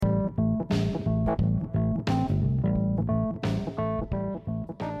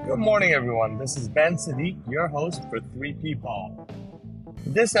Good morning, everyone. This is Ben Sadiq, your host for 3 People.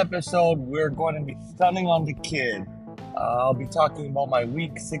 This episode, we're going to be stunning on the kid. I'll be talking about my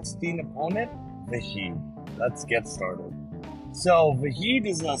Week 16 opponent, Vahid. Let's get started. So, Vahid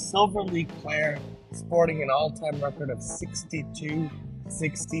is a Silver League player sporting an all-time record of 62,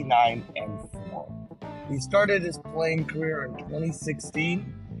 69, and 4. He started his playing career in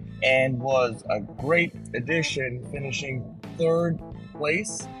 2016 and was a great addition, finishing 3rd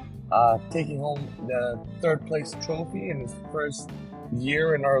place, taking home the 3rd place trophy in his first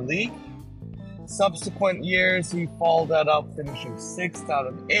year in our league. Subsequent years, he followed that up, finishing 6th out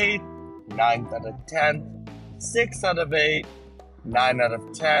of 8, 9th out of 10, 6th out of 8, 9 out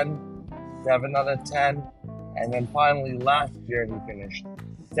of 10, 7 out of 10, and then finally last year he finished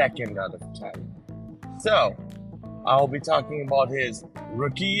 2nd out of 10. So, I'll be talking about his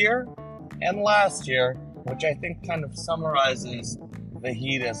rookie year and last year, which I think kind of summarizes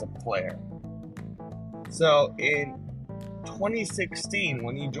Vahid as a player. So, in 2016,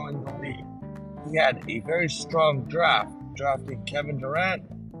 when he joined the league, he had a very strong draft, drafting Kevin Durant,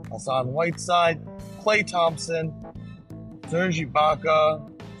 Hassan Whiteside, Klay Thompson, Serge Ibaka,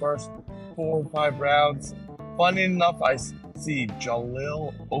 first 4 or 5 rounds. Funny enough, I see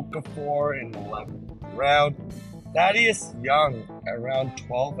Jahlil Okafor in the 11th round, Thaddeus Young at round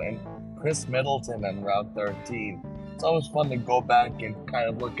 12, and Chris Middleton at round 13. It's always fun to go back and kind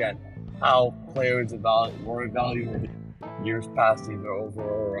of look at how players were evaluated years past, either over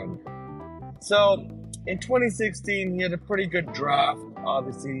or under. So, in 2016, he had a pretty good draft.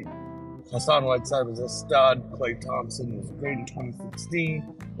 Obviously, Hassan Whiteside was a stud. Klay Thompson was great in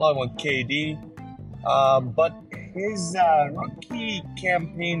 2016, along with KD. But his rookie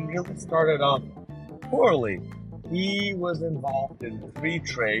campaign really started off poorly. He was involved in 3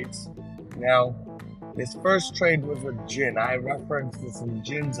 trades. Now, his first trade was with Jin. I referenced this in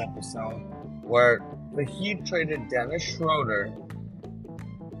Jin's episode, where the Heat traded Dennis Schroeder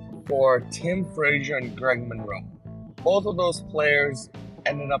for Tim Frazier and Greg Monroe. Both of those players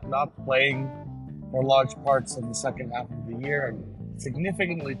ended up not playing for large parts of the second half of the year and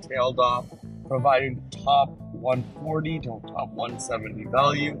significantly tailed off, providing top 140 to top 170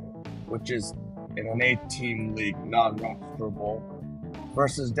 value, which is in an 8-team league, non-rosterable,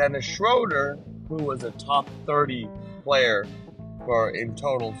 versus Dennis Schroeder, who was a top 30 player in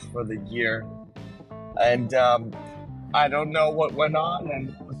totals for the year. And I don't know what went on,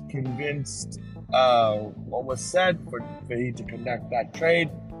 and was convinced what was said for Vahid to conduct that trade.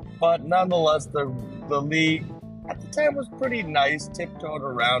 But nonetheless, the league at the time was pretty nice, tiptoed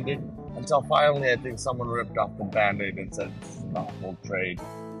around it, until finally I think someone ripped off the Band-Aid and said, "This is not a full trade."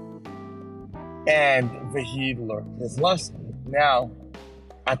 And Vahid learned his lesson. Now,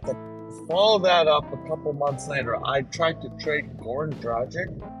 follow that up a couple months later, I tried to trade Goran Dragic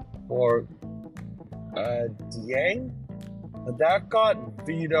for Dieng, but that got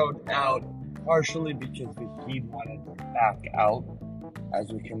vetoed out partially because Vahid wanted to back out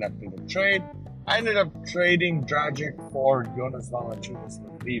as we conducted a trade. I ended up trading Dragic for Jonas Valanciunas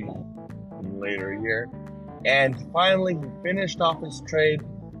in the later year, and finally he finished off his trade,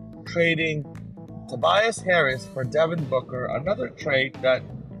 trading Tobias Harris for Devin Booker, another trade that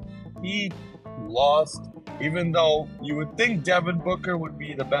he lost, even though you would think Devin Booker would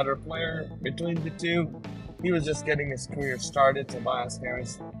be the better player between the two. He was just getting his career started. Tobias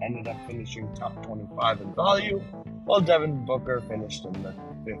Harris ended up finishing top 25 in value, while Devin Booker finished in the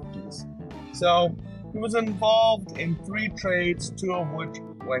 50s. So he was involved in 3 trades, 2 of which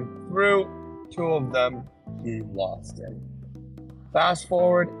went through, 2 of them he lost in. Fast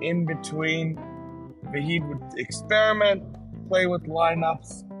forward in between, Vahid would experiment, play with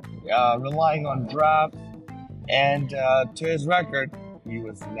lineups, relying on drafts, and to his record, he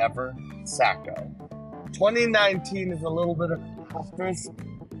was never Sacco. 2019 is a little bit of an asterisk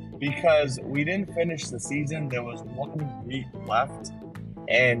because we didn't finish the season. There was 1 week left,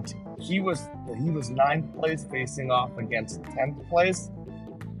 and he was 9th place facing off against 10th place.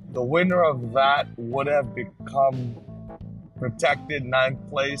 The winner of that would have become protected 9th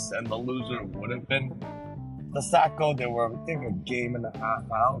place, and the loser would have been the Sacco. They were, I think, a game and a half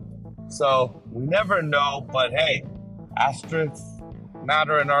out. So we never know, but hey, asterisks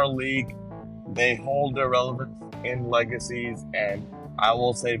matter in our league. They hold their relevance in legacies, and I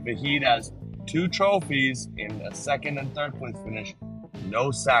will say Vahid has 2 trophies in a 2nd and 3rd place finish,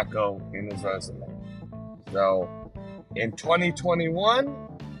 no Sacco in his resume. So in 2021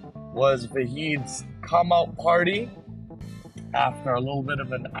 was Vahid's come out party after a little bit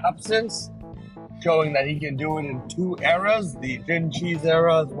of an absence, showing that he can do it in 2 eras, the gin cheese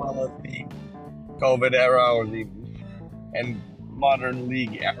era as well as the COVID era, and modern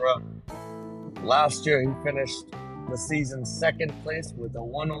league era. Last year, he finished the season second place with a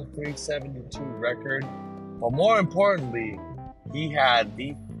 103.72 record. But more importantly, he had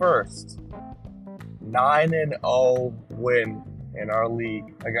the first 9-0 win in our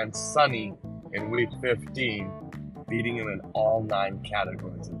league against Sonny in week 15, beating him in all 9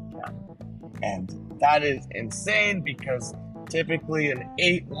 categories of the cap. And that is insane because typically an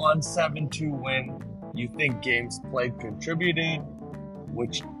 8-1, 7-2 win, you think games played contributed,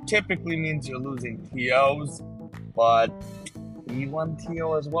 which typically means you're losing TOs, but he won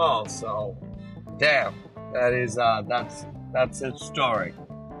TO as well. So, damn, that is that's his story.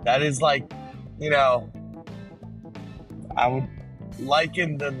 That is like, I would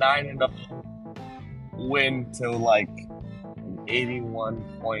liken the 9-0 win to like an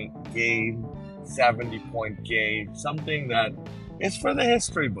 81-point game, 70-point game, something that is for the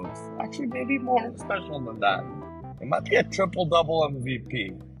history books. Actually, maybe more special than that. It might be a triple-double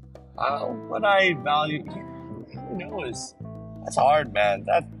MVP. What I value, that's hard, man.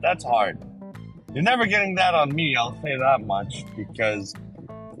 That's hard. You're never getting that on me, I'll say that much, because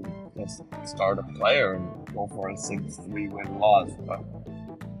just start a player and go for a 6-3 win loss. But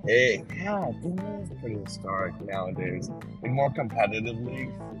hey, yeah, it is pretty historic nowadays. In more competitive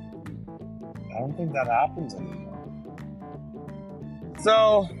leagues, I don't think that happens anymore.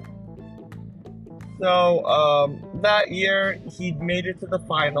 So that year, he made it to the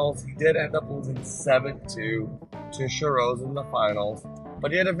finals. He did end up losing 7-2 to Shiroz in the finals.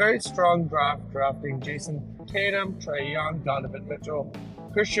 But he had a very strong draft, drafting Jason Tatum, Trae Young, Donovan Mitchell,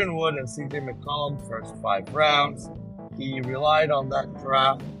 Christian Wood, and CJ McCollum first 5 rounds. He relied on that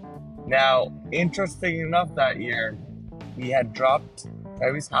draft. Now, interesting enough that year, he had dropped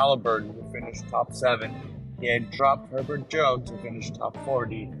Tyrese Halliburton, who finished top 7. He had dropped Herbert Jones, who finished top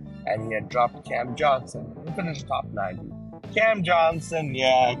 40. And he had dropped Cam Johnson, who finished top 90. Cam Johnson,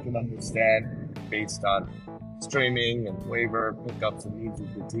 yeah, I can understand based on streaming and waiver pickups and needs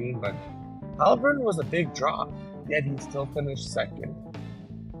of the team, but Halliburton was a big drop, yet he still finished second.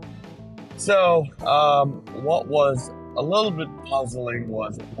 So, what was a little bit puzzling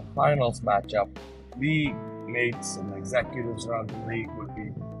was in the finals matchup, league mates and executives around the league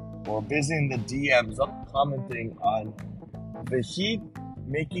were busy in the DMs up commenting on the Heat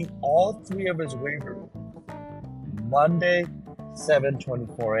making all 3 of his waiver moves Monday,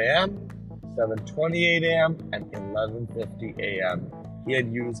 7:24 a.m., 7:28 a.m., and 11:50 a.m. He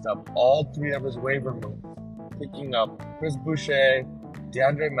had used up all 3 of his waiver moves, picking up Chris Boucher,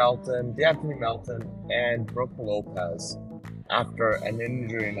 Anthony Melton, and Brook Lopez after an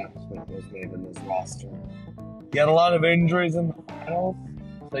injury announcement was made in his roster. He had a lot of injuries in the finals,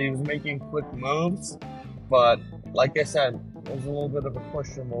 so he was making quick moves, but like I said, it was a little bit of a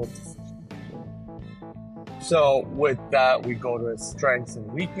questionable decision. So with that, we go to his strengths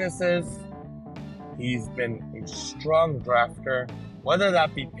and weaknesses. He's been a strong drafter, whether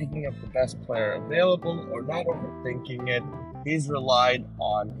that be picking up the best player available or not overthinking it. He's relied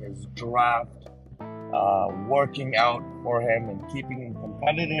on his draft, working out for him and keeping him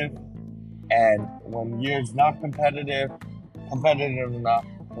competitive. And when year's not competitive enough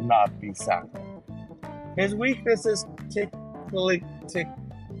to not be sacked. His weaknesses tend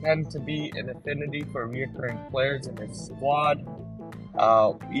to be an affinity for recurring players in his squad.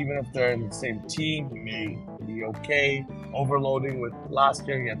 Even if they're in the same team, he may be okay. Overloading with last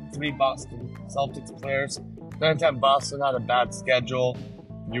year, he had 3 Boston Celtics players. Anytime Boston had a bad schedule,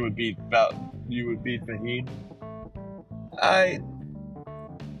 you would beat Vahid. I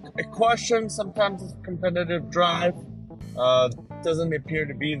question sometimes his competitive drive. Doesn't appear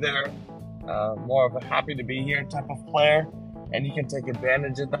to be there. More of a happy to be here type of player, and you can take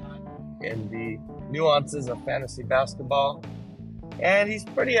advantage of that in the nuances of fantasy basketball. And he's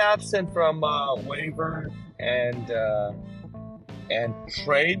pretty absent from waivers and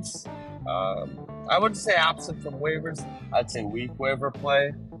trades. I wouldn't say absent from waivers. I'd say weak waiver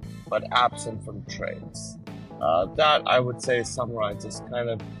play, but absent from trades. That I would say summarizes kind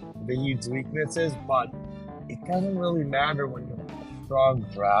of Vahid's weaknesses, but it doesn't really matter when you have a strong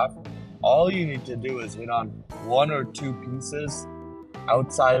draft. All you need to do is hit on 1 or 2 pieces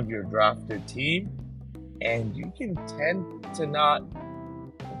outside of your drafted team, and you can tend to not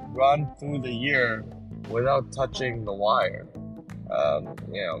run through the year without touching the wire.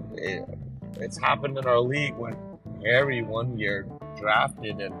 It's happened in our league when Harry one year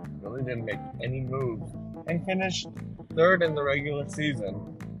drafted and really didn't make any moves and finished 3rd in the regular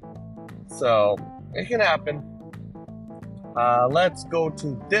season. So it can happen. Let's go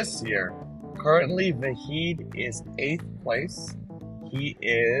to this year. Currently, Vahid is 8th place. He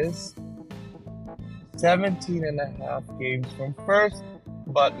is 17 and a half games from first,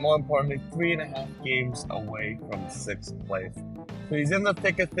 but more importantly, 3.5 games away from sixth place. So he's in the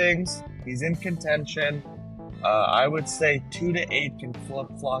thick of things. He's in contention. I would say 2 to 8 can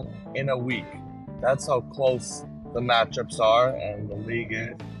flip-flop in a week. That's how close the matchups are and the league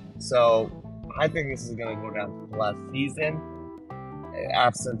is. So I think this is going to go down to the last season.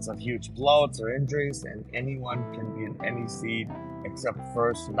 Absence of huge blowouts or injuries, and anyone can be in any seed except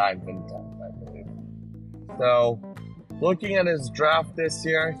first, 9th, and 10th, I believe. So, looking at his draft this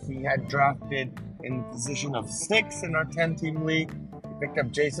year, he had drafted in the position of 6 in our 10-team league. He picked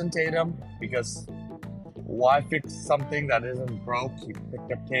up Jason Tatum because why fix something that isn't broke? He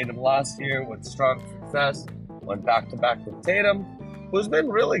picked up Tatum last year with strong success, went back-to-back with Tatum, who's been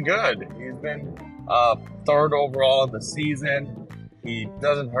really good. He's been third overall in the season. He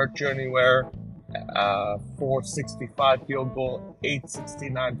doesn't hurt you anywhere. 465 field goal,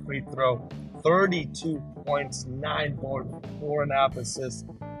 869 free throw, 32 points, 9 boards, 4.5 assists,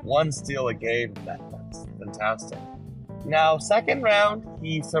 1 steal a game. That's fantastic. Now, second round,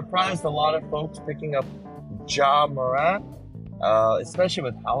 he surprised a lot of folks picking up Ja Morant, especially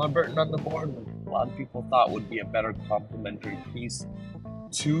with Halliburton on the board, which a lot of people thought would be a better complementary piece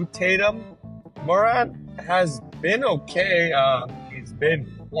to Tatum. Morant has been okay. He's been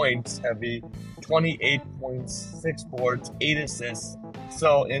points heavy, 28 points, 6 boards, 8 assists.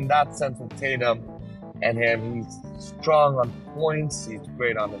 So in that sense with Tatum and him, he's strong on points, he's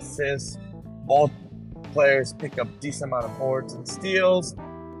great on assists. Both players pick up decent amount of boards and steals.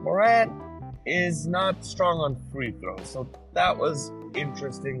 Morant is not strong on free throws, so that was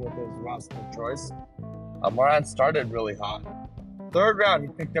interesting with his roster choice. Morant started really hot. Third round, he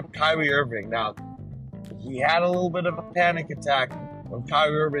picked up Kyrie Irving. Now, he had a little bit of a panic attack when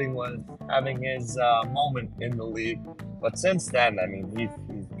Kyrie Irving was having his moment in the league. But since then, I mean,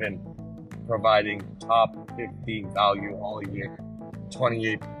 he's been providing top 15 value all year.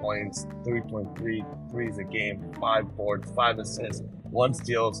 28 points, 3.3 threes a game, 5 boards, 5 assists, 1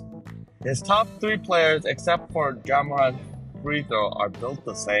 steals. His top 3 players, except for Ja Morant's free throw, are built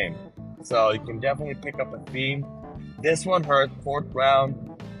the same. So you can definitely pick up a theme. This one hurt. 4th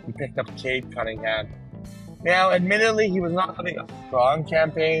round, he picked up Cade Cunningham. Now, admittedly, he was not having a strong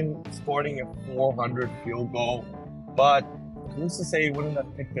campaign, sporting a 400 field goal, but who's to say he wouldn't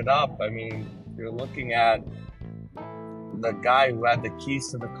have picked it up? I mean, you're looking at the guy who had the keys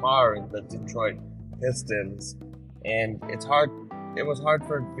to the car in the Detroit Pistons, and it was hard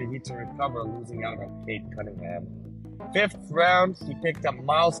for Vahid to recover losing out on Cade Cunningham. 5th round, he picked up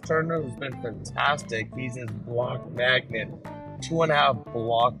Miles Turner, who's been fantastic. He's his block magnet, 2.5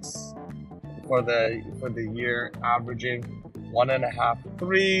 blocks for the year, averaging 1.5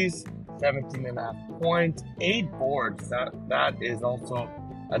 threes, 17.5 points, 8 boards. That is also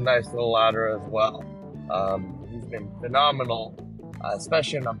a nice little ladder as well. He's been phenomenal,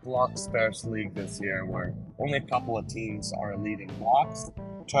 especially in a block sparse league this year where only a couple of teams are leading blocks.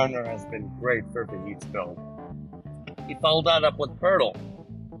 Turner has been great for Vahid's build. He followed that up with Hurdle.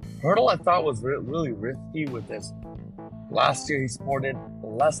 Hurdle, I thought, was really risky with this. Last year, he sported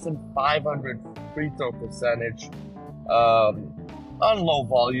less than 500 free throw percentage on low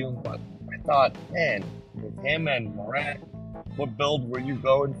volume, but I thought, man, with him and Morant, what build were you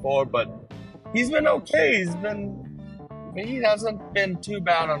going for? But he's been okay. He hasn't been too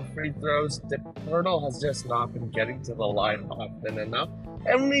bad on free throws. The Hurdle has just not been getting to the line often enough.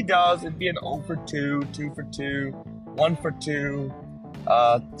 And when he does, it'd be an 0 for 2, 2 for 2, 1 for 2,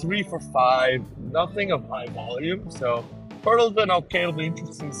 3 for 5, nothing of high volume. So Hurdle's been okay. It'll be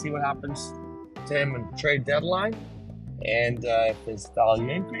interesting to see what happens to him in trade deadline. And if his value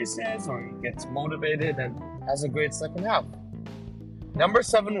increases or he gets motivated and has a great second half. Number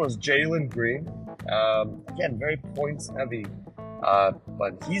 7 was Jalen Green. Again, very points heavy,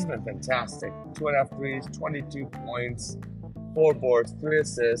 but he's been fantastic. 2.5 threes, 22 points, 4 boards, 3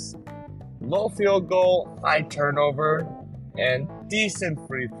 assists, low field goal, high turnover, and decent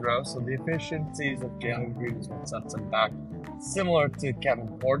free throw. So the efficiencies of Jalen Green is what sets him back. Similar to Kevin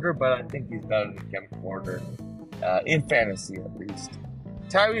Porter, but I think he's better than Kevin Porter, in fantasy at least.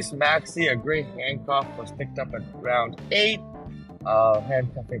 Tyrese Maxey, a great handcuff, was picked up at round 8.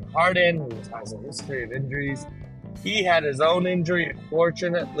 Handcuffing Harden, who has a history of injuries. He had his own injury,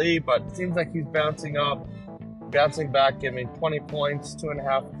 unfortunately, but it seems like he's bouncing back, giving 20 points,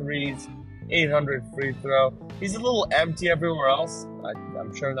 2.5 threes, 800 free throw. He's a little empty everywhere else.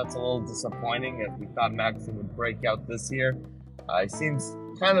 I'm sure that's a little disappointing as we thought Maxey would break out this year. He seems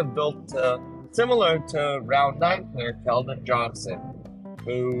kind of built similar to round 9 player Keldon Johnson,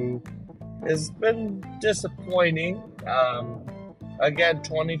 who has been disappointing. Again,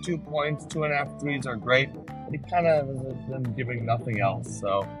 22 points, 2.5 threes are great, but he kind of has been giving nothing else.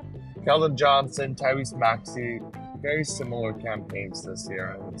 So, Keldon Johnson, Tyrese Maxey, very similar campaigns this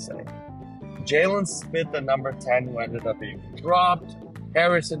year, I would say. Jalen Smith, the number 10, who ended up being dropped.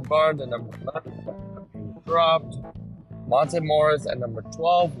 Harrison Barnes, the number 11, who ended up being dropped. Monte Morris at number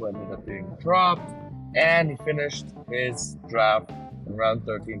 12, who ended up being dropped. And he finished his draft in round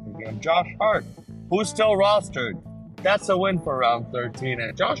 13, picking up Josh Hart, who's still rostered. That's a win for round 13.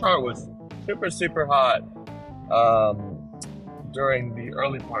 And Josh Hart was super hot during the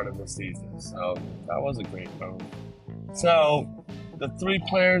early part of the season. So that was a great move. So the three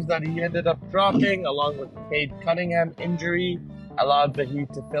players that he ended up dropping, along with Cade Cunningham injury, allowed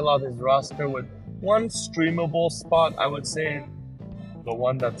Vahid to fill out his roster with one streamable spot, I would say, the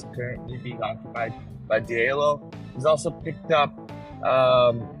one that's currently being occupied by Diallo. He's also picked up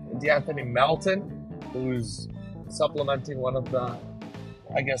DeAnthony Melton, who's supplementing one of the,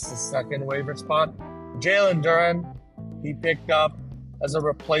 I guess, the second waiver spot. Jalen Duren, he picked up as a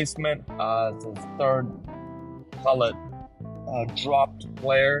replacement, as his third, call it, dropped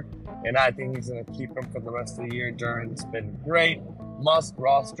player, and I think he's going to keep him for the rest of the year. Duren's been great. Must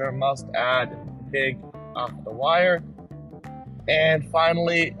roster, must add, big off the wire. And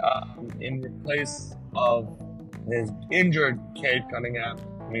finally, in place of his injured Cade Cunningham,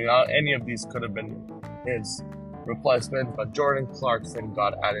 I mean, any of these could have been his replacement, but Jordan Clarkson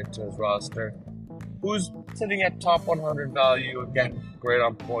got added to his roster, who's sitting at top 100 value, again, great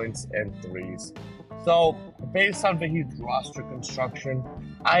on points and threes. So, based on Vahid's roster construction,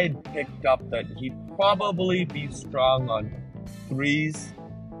 I picked up that he'd probably be strong on threes,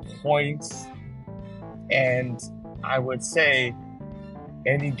 points, and I would say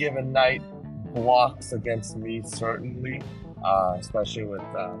any given night blocks against me, certainly, especially with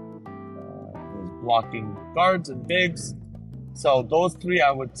his blocking guards and bigs. So those three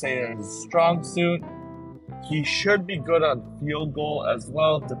I would say are his strong suit. He should be good on field goal as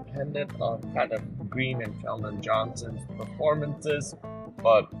well, dependent on kind of Green and Keldon Johnson's performances.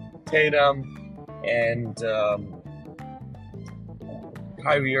 But Tatum and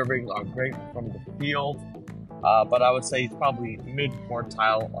Kyrie Irving are great from the field. But I would say he's probably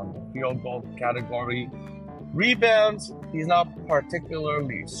mid-quartile on the field goal category. Rebounds, he's not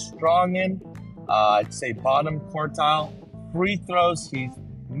particularly strong in. I'd say bottom quartile. Free throws, he's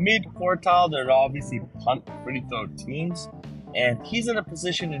mid-quartile. They're obviously punt free throw teams. And he's in a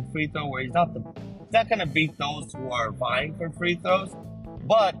position in free throw where he's not going to beat those who are vying for free throws.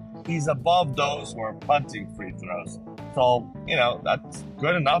 But he's above those who are punting free throws. So, that's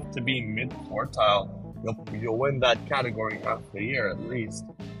good enough to be mid-quartile. You'll win that category half the year at least,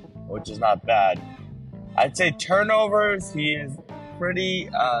 which is not bad. I'd say turnovers, he is pretty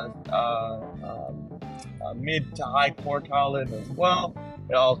mid to high quartile in as well.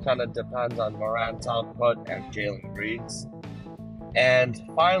 It all kind of depends on Morant's output and Jalen Green's. And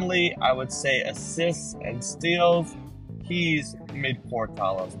finally, I would say assists and steals, he's mid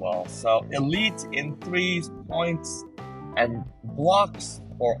quartile as well. So elite in threes, points, and blocks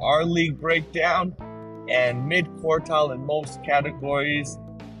for our league breakdown, and mid quartile in most categories,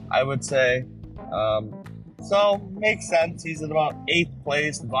 I would say. So makes sense. He's at about 8th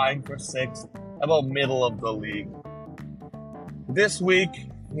place, vying for 6th, about middle of the league. This week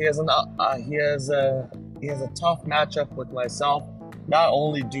he has a tough matchup with myself, not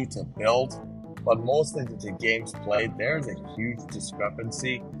only due to build, but mostly due to games played. There's a huge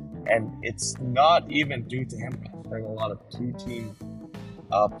discrepancy, and it's not even due to him rostering a lot of 2-team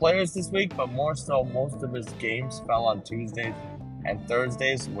players this week, but more so most of his games fell on Tuesdays and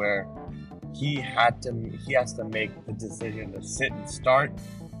Thursdays, where he has to make the decision to sit and start.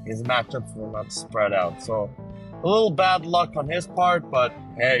 His matchups will not spread out. So a little bad luck on his part, but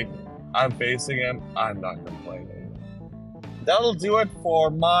hey, I'm facing him. I'm not complaining. That'll do it for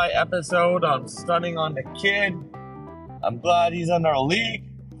my episode on stunning on the kid. I'm glad he's in our league.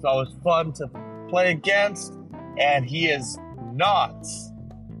 So it was fun to play against, and he is not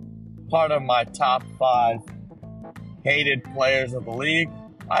part of my top 5 hated players of the league.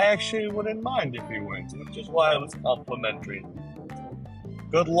 I actually wouldn't mind if he wins, which is why it was complimentary.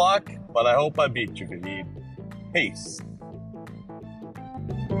 Good luck, but I hope I beat you, Vahid. Peace.